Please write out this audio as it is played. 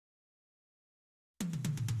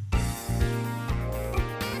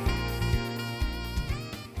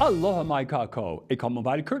Aloha mai kākou, a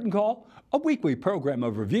Kamawhati Curtain Call, a weekly program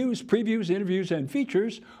of reviews, previews, interviews, and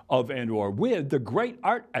features of and or with the great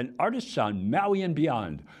art and artists on Maui and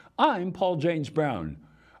beyond. I'm Paul James Brown.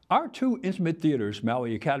 Our two intimate theaters,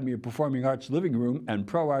 Maui Academy of Performing Arts Living Room and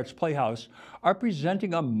ProArts Playhouse, are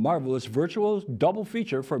presenting a marvelous virtual double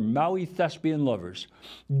feature for Maui thespian lovers.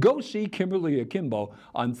 Go see Kimberly Akimbo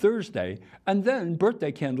on Thursday and then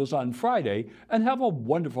Birthday Candles on Friday and have a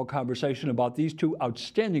wonderful conversation about these two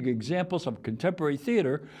outstanding examples of contemporary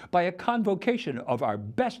theater by a convocation of our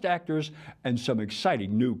best actors and some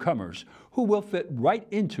exciting newcomers who will fit right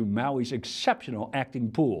into Maui's exceptional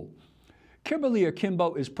acting pool. Kimberly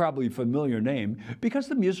Akimbo is probably a familiar name because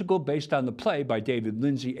the musical based on the play by David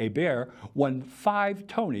Lindsay-Abaireʻs won 5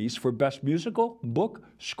 Tonys for Best Musical, Book,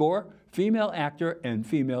 Score, Female Actor, and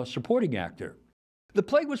Female Supporting Actor. The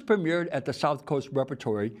play was premiered at the South Coast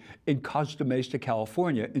Repertory in Costa Mesa,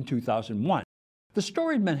 California in 2001. The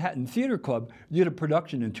Storied Manhattan Theater Club did a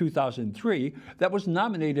production in 2003 that was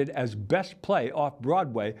nominated as Best Play Off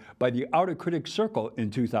Broadway by the Outer Critic Circleʻs in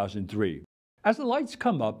 2003. As the lights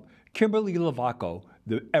come up, Kimberly Lovaco,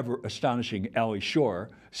 the ever-astonishing Ally Shore,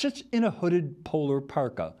 sits in a hooded polar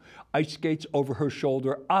parka, ice skates over her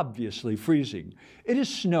shoulder, obviously freezing. It is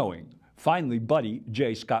snowing. Finally, Buddy,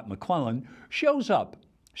 J. Scott McClellan, shows up.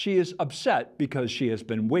 She is upset because she has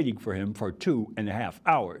been waiting for him for 2.5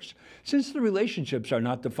 hours. Since the relationships are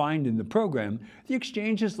not defined in the program, the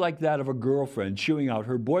exchange is like that of a girlfriend chewing out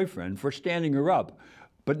her boyfriend for standing her up.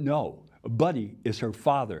 But no. Buddy is her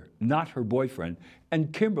father, not her boyfriend,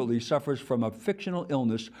 and Kimberly suffers from a fictional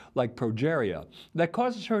illness like Progeria that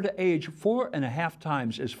causes her to age 4.5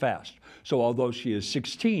 times as fast. So although she is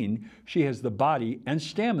 16, she has the body and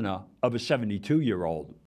stamina of a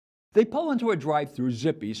 72-year-old. They pull into a drive-through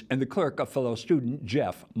Zippy's, and the clerk, a fellow student,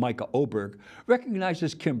 Jeff, Micah Oberg,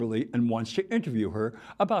 recognizes Kimberly and wants to interview her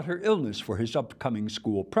about her illness for his upcoming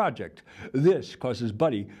school project. This causes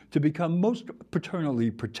Buddy to become most paternally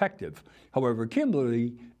protective. However,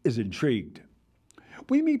 Kimberly is intrigued.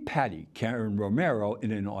 We meet Patty, Karen Romero,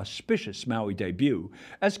 in an auspicious Maui debut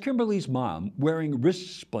as Kimberly's mom, wearing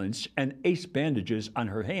wrist splints and ace bandages on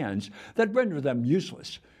her hands that render them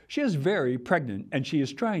useless. She is very pregnant, and she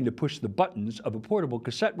is trying to push the buttons of a portable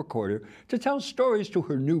cassette recorder to tell stories to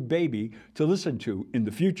her new baby to listen to in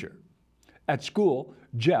the future. At school,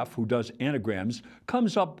 Jeff, who does anagrams,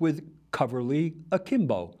 comes up with Coverly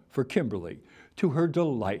Akimbo for Kimberly. To her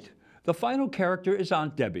delight, the final character is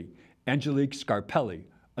Aunt Debbie, Angelique Scarpelli,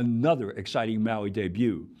 another exciting Maui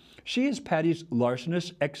debut. She is Patty's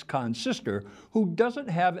larcenous ex-con sister who doesn't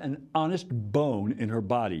have an honest bone in her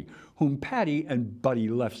body, whom Patty and Buddy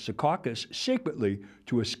left Secaucus secretly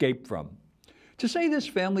to escape from. To say this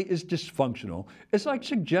family is dysfunctional is like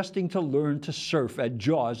suggesting to learn to surf at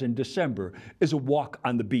Jaws in December is a walk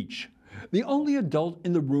on the beach. The only adult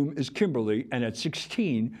in the room is Kimberly, and at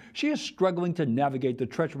 16, she is struggling to navigate the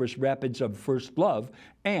treacherous rapids of first love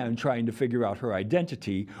and trying to figure out her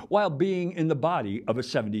identity while being in the body of a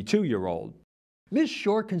 72-year-old. Ms.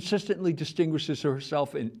 Shore consistently distinguishes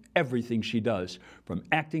herself in everything she does, from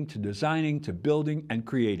acting to designing to building and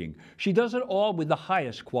creating. She does it all with the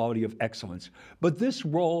highest quality of excellence. But this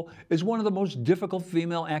role is one of the most difficult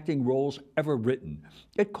female acting roles ever written.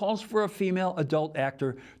 It calls for a female adult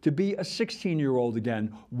actor to be a 16-year-old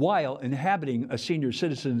again while inhabiting a senior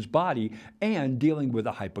citizen's body and dealing with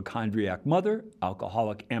a hypochondriac mother,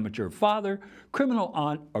 alcoholic amateur father, criminal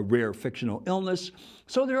aunt, a rare fictional illness,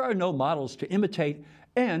 so there are no models to imitate,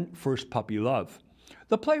 and first puppy love.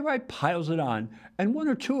 The playwright piles it on, and 1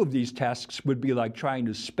 or 2 of these tasks would be like trying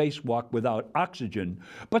to spacewalk without oxygen,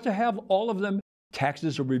 but to have all of them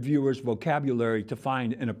taxes a reviewer's vocabulary to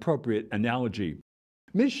find an appropriate analogy.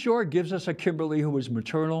 Ms. Shore gives us a Kimberly who is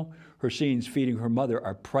maternal. Her scenes feeding her mother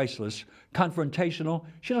are priceless, confrontational.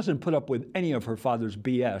 She doesn't put up with any of her father's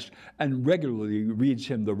BS and regularly reads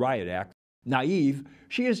him the riot act. Naive,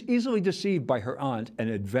 she is easily deceived by her aunt and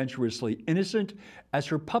adventurously innocent, as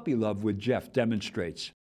her puppy love with Jeff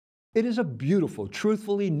demonstrates. It is a beautiful,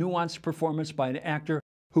 truthfully nuanced performance by an actor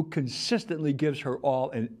who consistently gives her all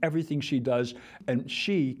in everything she does, and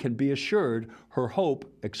she can be assured her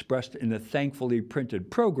hope, expressed in the thankfully printed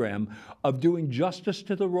program, of doing justice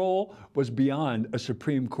to the role was beyond a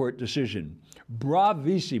Supreme Court decision.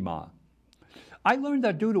 Bravissima! I learned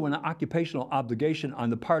that due to an occupational obligation on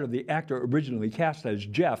the part of the actor originally cast as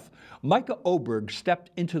Jeff, Micah Oberg stepped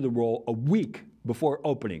into the role a week before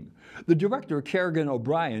opening. The director, Kerrigan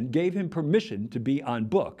O'Brien, gave him permission to be on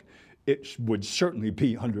book. It would certainly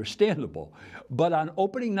be understandable. But on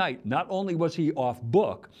opening night, not only was he off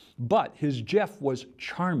book, but his Jeff was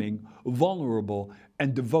charming, vulnerable,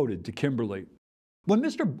 and devoted to Kimberly. When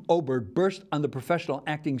Mr. Oberg burst on the professional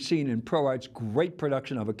acting scene in ProArts' great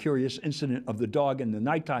production of A Curious Incident of the Dog in the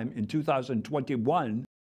Nighttime in 2021,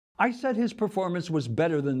 I said his performance was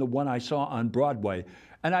better than the one I saw on Broadway,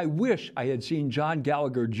 and I wish I had seen John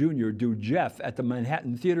Gallagher Jr. do Jeff at the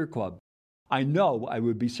Manhattan Theater Club. I know I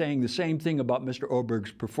would be saying the same thing about Mr.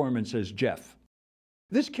 Oberg's performance as Jeff.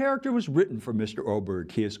 This character was written for Mr.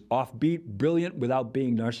 Oberg. He is offbeat, brilliant without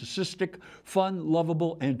being narcissistic, fun,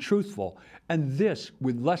 lovable, and truthful, and this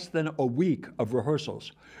with less than a week of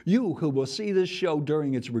rehearsals. You who will see this show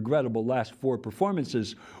during its regrettable last 4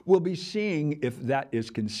 performances will be seeing, if that is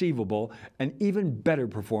conceivable, an even better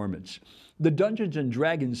performance. The Dungeons and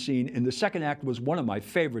Dragons scene in the second act was one of my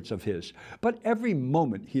favorites of his, but every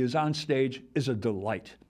moment he is on stage is a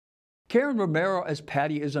delight. Karen Romero as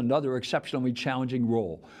Patty is another exceptionally challenging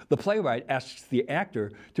role. The playwright asks the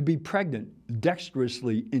actor to be pregnant,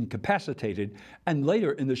 dexterously incapacitated, and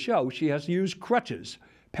later in the show she has to use crutches.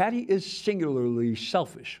 Patty is singularly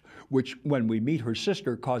selfish, which, when we meet her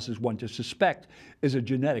sister, causes one to suspect is a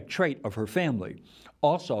genetic trait of her family.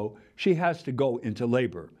 Also, she has to go into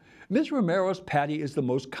labor. Ms. Romero's Patty is the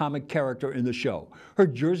most comic character in the show. Her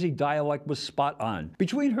Jersey dialect was spot on.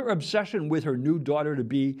 Between her obsession with her new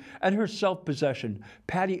daughter-to-be and her self-possession,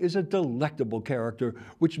 Patty is a delectable character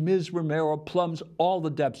which Ms. Romero plumbs all the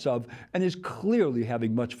depths of and is clearly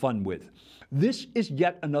having much fun with. This is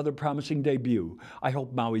yet another promising debut. I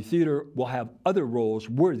hope Maui Theater will have other roles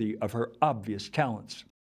worthy of her obvious talents.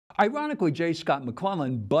 Ironically, J. Scott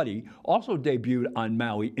McClellan, Buddy, also debuted on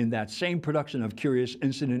Maui in that same production of Curious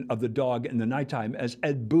Incident of the Dog in the Nighttime as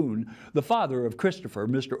Ed Boon, the father of Christopher,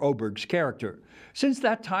 Mr. Oberg's character. Since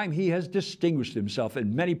that time, he has distinguished himself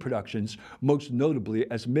in many productions, most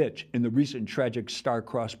notably as Mitch in the recent tragic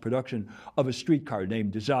star-crossed production of A Streetcar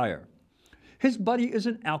Named Desire. His buddy is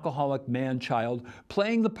an alcoholic man-child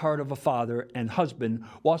playing the part of a father and husband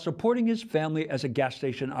while supporting his family as a gas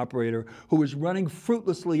station operator who is running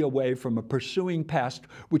fruitlessly away from a pursuing past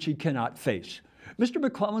which he cannot face. Mr.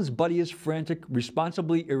 McClellan's buddy is frantic,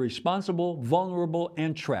 responsibly irresponsible, vulnerable,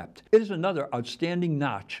 and trapped. It is another outstanding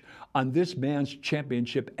notch on this man's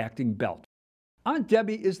championship acting belt. Aunt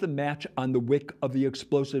Debbie is the match on the wick of the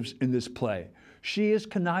explosives in this play. She is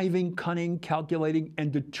conniving, cunning, calculating,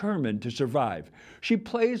 and determined to survive. She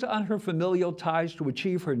plays on her familial ties to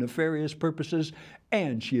achieve her nefarious purposes,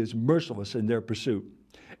 and she is merciless in their pursuit.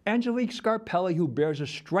 Angelique Scarpelli, who bears a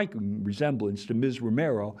striking resemblance to Ms.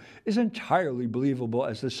 Romero, is entirely believable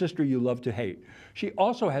as the sister you love to hate. She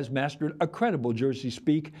also has mastered a credible Jersey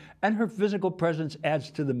speak, and her physical presence adds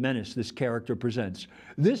to the menace this character presents.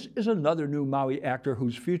 This is another new Maui actor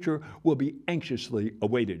whose future will be anxiously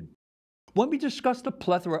awaited. When we discuss the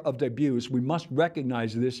plethora of debuts, we must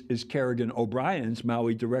recognize this is Kerrigan O'Brien's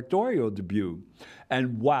Maui directorial debut.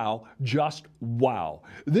 And wow, just wow.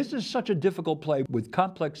 This is such a difficult play with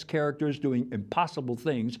complex characters doing impossible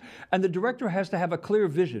things, and the director has to have a clear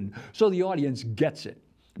vision so the audience gets it.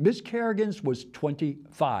 Miss Kerrigan's was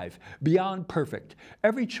 25, beyond perfect.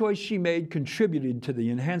 Every choice she made contributed to the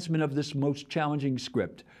enhancement of this most challenging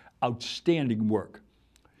script. Outstanding work.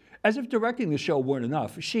 As if directing the show weren't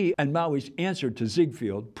enough, she and Maui's answer to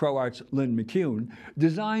Ziegfeld, ProArts' Lynn McCune,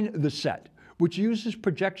 designed the set, which uses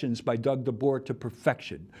projections by Doug DeBoer to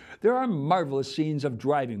perfection. There are marvelous scenes of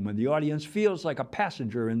driving when the audience feels like a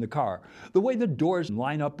passenger in the car. The way the doors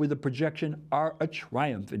line up with the projection are a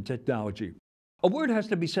triumph in technology. A word has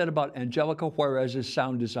to be said about Angelica Juarez's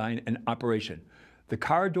sound design and operation. The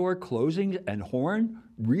car door closing and horn?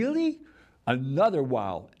 Really? Another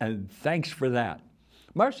wow, and thanks for that.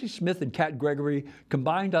 Marcy Smith and Kat Gregory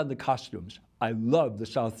combined on the costumes. I love the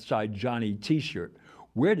Southside Johnny t-shirt.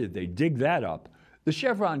 Where did they dig that up? The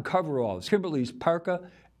chevron coveralls, Kimberly's parka,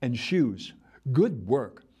 and shoes. Good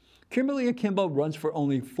work. Kimberly Akimbo runs for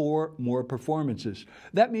only 4 more performances.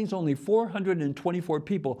 That means only 424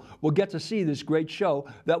 people will get to see this great show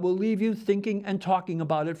that will leave you thinking and talking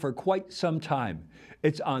about it for quite some time.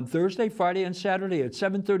 It's on Thursday, Friday, and Saturday at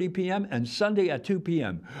 7:30 p.m. and Sunday at 2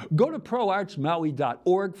 p.m. Go to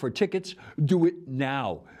proartsmaui.org for tickets. Do it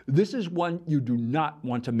now. This is one you do not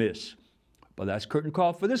want to miss. But that's Curtain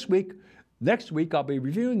Call for this week. Next week, I'll be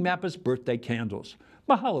reviewing Mappa's Birthday Candles.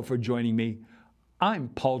 Mahalo for joining me. I'm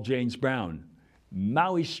Paul James Brown.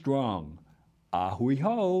 Maui strong. Ahui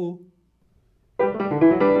ho.